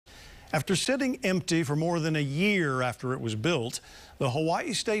After sitting empty for more than a year after it was built, the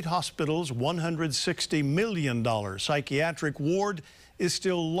Hawaii State Hospital's $160 million psychiatric ward is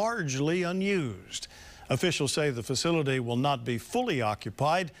still largely unused. Officials say the facility will not be fully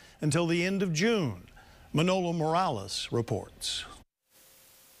occupied until the end of June. Manolo Morales reports.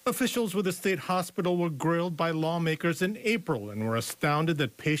 Officials with the state hospital were grilled by lawmakers in April and were astounded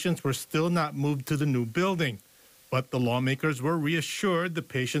that patients were still not moved to the new building. But the lawmakers were reassured the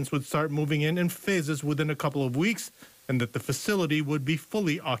patients would start moving in phases within a couple of weeks and that the facility would be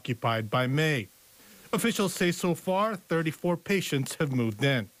fully occupied by May. Officials say so far, 34 patients have moved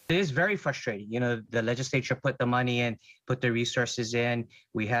in. It is very frustrating. You know, the legislature put the money in, put the resources in.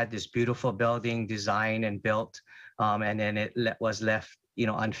 We had this beautiful building designed and built, and then it was left,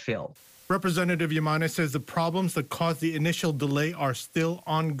 unfilled. Representative Yamane says the problems that caused the initial delay are still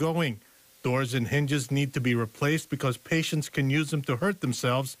ongoing. Doors and hinges need to be replaced because patients can use them to hurt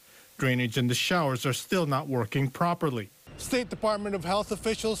themselves. Drainage in the showers are still not working properly. State Department of Health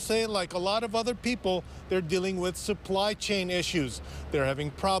officials say, like a lot of other people, they're dealing with supply chain issues. They're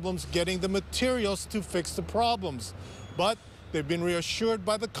having problems getting the materials to fix the problems. But they've been reassured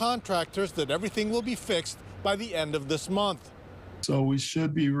by the contractors that everything will be fixed by the end of this month. So we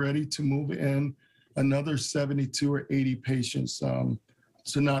should be ready to move in another 72 or 80 patients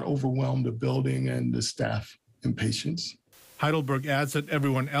to not overwhelm the building and the staff and patients. Heidelberg adds that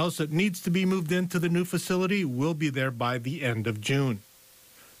everyone else that needs to be moved into the new facility will be there by the end of June.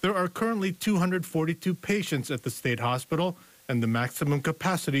 There are currently 242 patients at the state hospital, and the maximum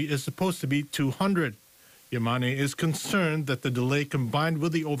capacity is supposed to be 200. Yamane is concerned that the delay combined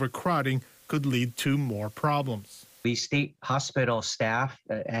with the overcrowding could lead to more problems. The state hospital staff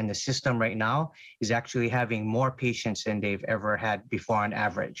and the system right now is actually having more patients than they've ever had before on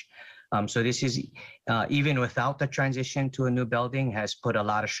average. So this is, even without the transition to a new building, has put a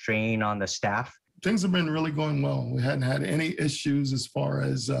lot of strain on the staff. Things have been really going well. We hadn't had any issues as far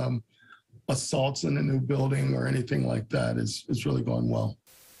as assaults in the new building or anything like that. It's really going well.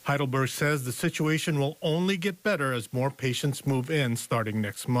 Heidelberg says the situation will only get better as more patients move in starting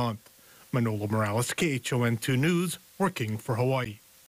next month. Manolo Morales, KHON2 News, working for Hawaii.